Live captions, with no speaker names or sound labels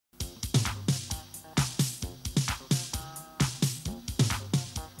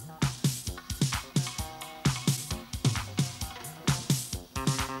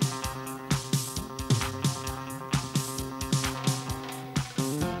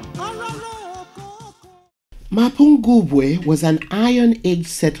Mapungubwe was an Iron Age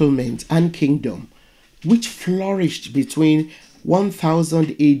settlement and kingdom which flourished between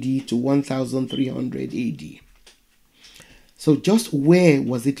 1000 AD to 1300 AD. So just where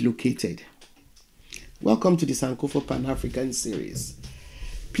was it located? Welcome to the Sankofa Pan-African series.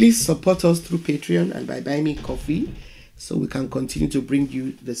 Please support us through Patreon and by buying me coffee so we can continue to bring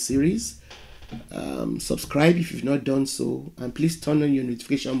you the series. Subscribe if you've not done so, and please turn on your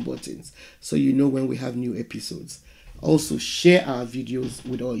notification buttons so you know when we have new episodes. Also, share our videos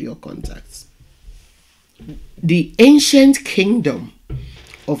with all your contacts. The ancient kingdom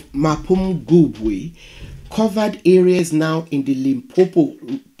of Mapungubwe covered areas now in the Limpopo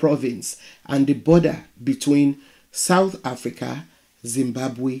province and the border between South Africa,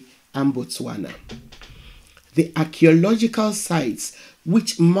 Zimbabwe, and Botswana. The archaeological sites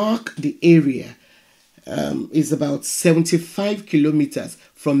which mark the area is about 75 kilometers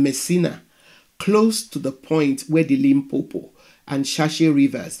from Messina, close to the point where the Limpopo and Shashe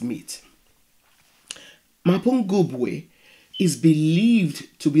rivers meet. Mapungubwe is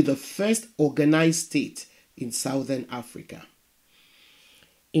believed to be the first organized state in southern Africa.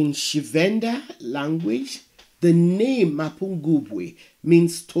 In Shivenda language, the name Mapungubwe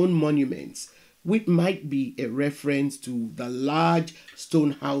means stone monuments, which might be a reference to the large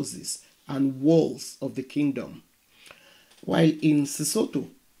stone houses and walls of the kingdom. While in Sesotho,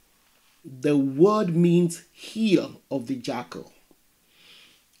 the word means heel of the jackal.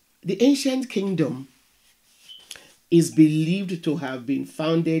 The ancient kingdom is believed to have been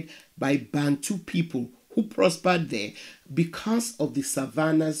founded by Bantu people who prospered there because of the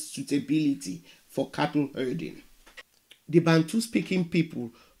savanna's suitability for cattle herding. The Bantu-speaking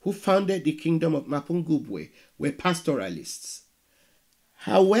people who founded the kingdom of Mapungubwe were pastoralists.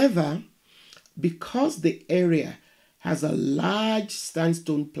 However, because the area has a large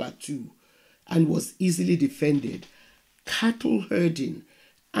sandstone plateau and was easily defended, cattle herding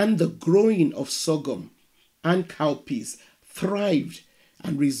and the growing of sorghum and cowpeas thrived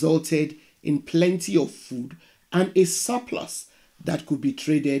and resulted in plenty of food and a surplus that could be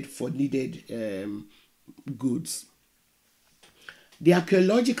traded for needed goods. The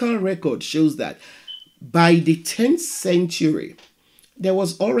archaeological record shows that by the 10th century, there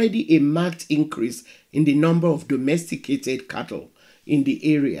was already a marked increase in the number of domesticated cattle in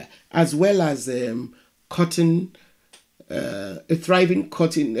the area, as well as a thriving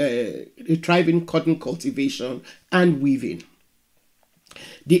cotton cultivation and weaving.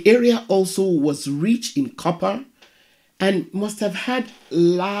 The area also was rich in copper and must have had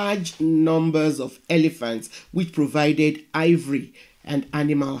large numbers of elephants, which provided ivory and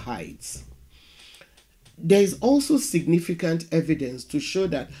animal hides. There is also significant evidence to show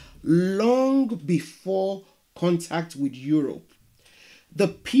that long before contact with Europe, the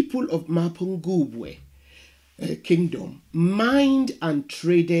people of Mapungubwe kingdom mined and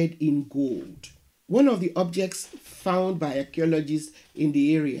traded in gold. One of the objects found by archaeologists in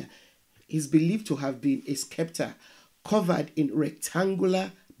the area is believed to have been a scepter covered in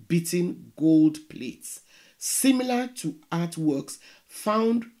rectangular beaten gold plates, similar to artworks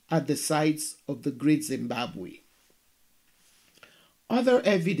found at the sites of the Great Zimbabwe. Other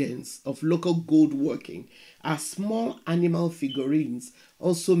evidence of local gold working are small animal figurines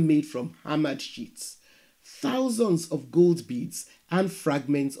also made from hammered sheets, thousands of gold beads, and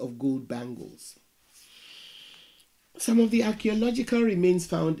fragments of gold bangles. Some of the archaeological remains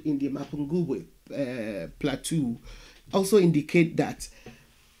found in the Mapungubwe plateau also indicate that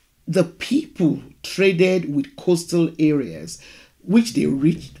the people traded with coastal areas which they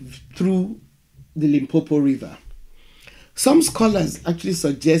reached through the Limpopo River. Some scholars actually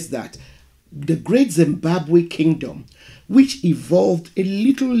suggest that the Great Zimbabwe Kingdom, which evolved a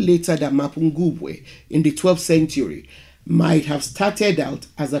little later than Mapungubwe in the 12th century, might have started out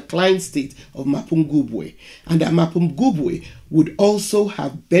as a client state of Mapungubwe, and that Mapungubwe would also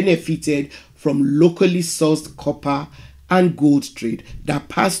have benefited from locally sourced copper and gold trade that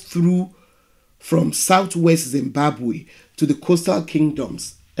passed through from southwest Zimbabwe to the coastal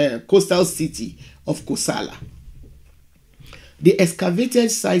city of Kosala. The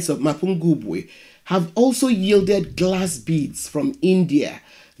excavated sites of Mapungubwe have also yielded glass beads from India,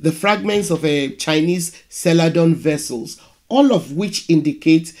 the fragments of Chinese Celadon vessels, all of which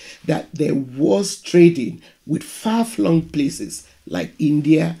indicate that there was trading with far-flung places like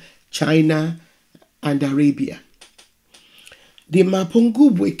India, China, and Arabia. The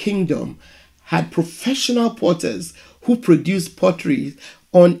Mapungubwe kingdom had professional potters who produced pottery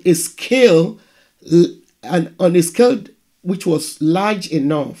on a scale which was large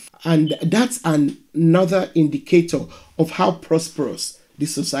enough, and that's another indicator of how prosperous the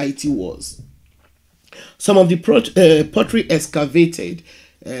society was. Some of the pottery excavated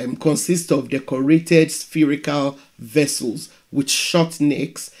consist of decorated spherical vessels with short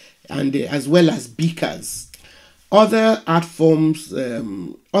necks and as well as beakers. Other art forms,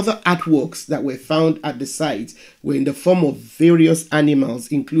 other artworks that were found at the site were in the form of various animals,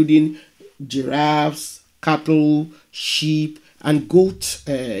 including giraffes, cattle, sheep, and goat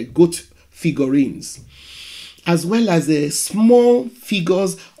figurines, as well as small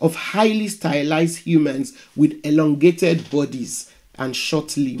figures of highly stylized humans with elongated bodies and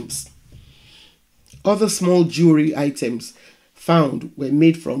short limbs. Other small jewelry items found were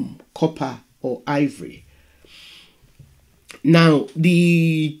made from copper or ivory. Now,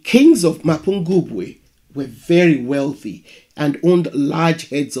 the kings of Mapungubwe were very wealthy and owned large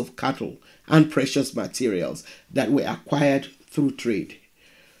herds of cattle and precious materials that were acquired through trade.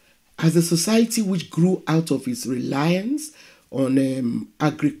 As a society which grew out of its reliance on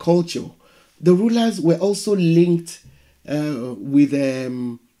agriculture, the rulers were also linked with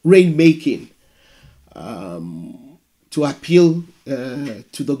rainmaking to appeal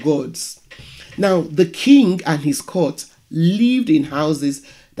to the gods. Now, the king and his court lived in houses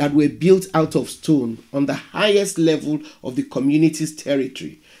that were built out of stone on the highest level of the community's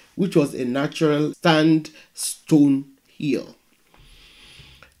territory, which was a natural sandstone hill.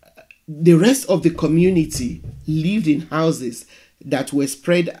 The rest of the community lived in houses that were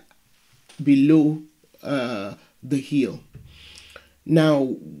spread below the hill.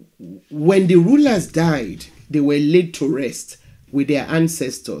 Now, when the rulers died, they were laid to rest with their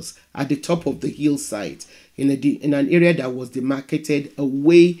ancestors at the top of the hillside in an area that was demarcated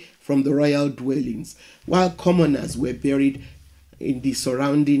away from the royal dwellings, while commoners were buried in the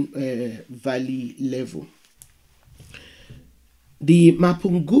surrounding valley level. The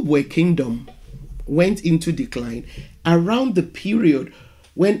Mapungubwe kingdom went into decline around the period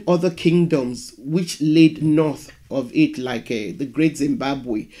when other kingdoms which laid north of it, like the Great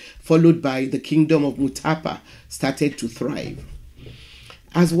Zimbabwe, followed by the kingdom of Mutapa, started to thrive.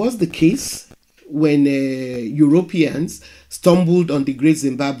 As was the case when Europeans stumbled on the Great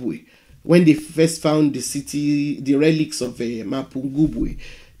Zimbabwe, when they first found the relics of Mapungubwe,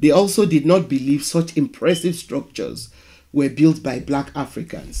 they also did not believe such impressive structures were built by black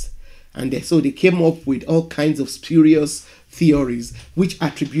Africans. And so they came up with all kinds of spurious theories which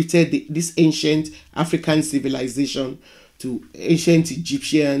attributed this ancient African civilization to ancient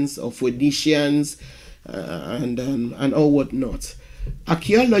Egyptians or Phoenicians and all whatnot.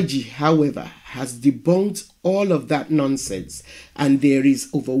 Archaeology, however, has debunked all of that nonsense, and there is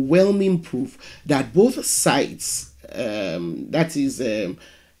overwhelming proof that both sites, that is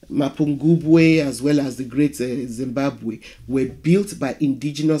Mapungubwe as well as the Great Zimbabwe, were built by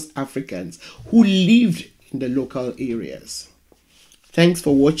indigenous Africans who lived in the local areas. Thanks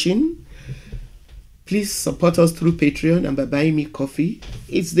for watching. Please support us through Patreon and by buying me coffee.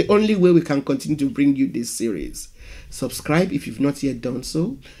 It's the only way we can continue to bring you this series. Subscribe if you've not yet done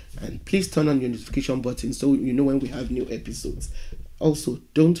so, and please turn on your notification button so you know when we have new episodes. Also,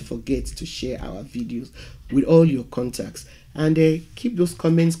 don't forget to share our videos with all your contacts, and keep those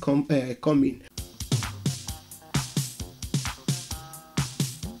comments coming.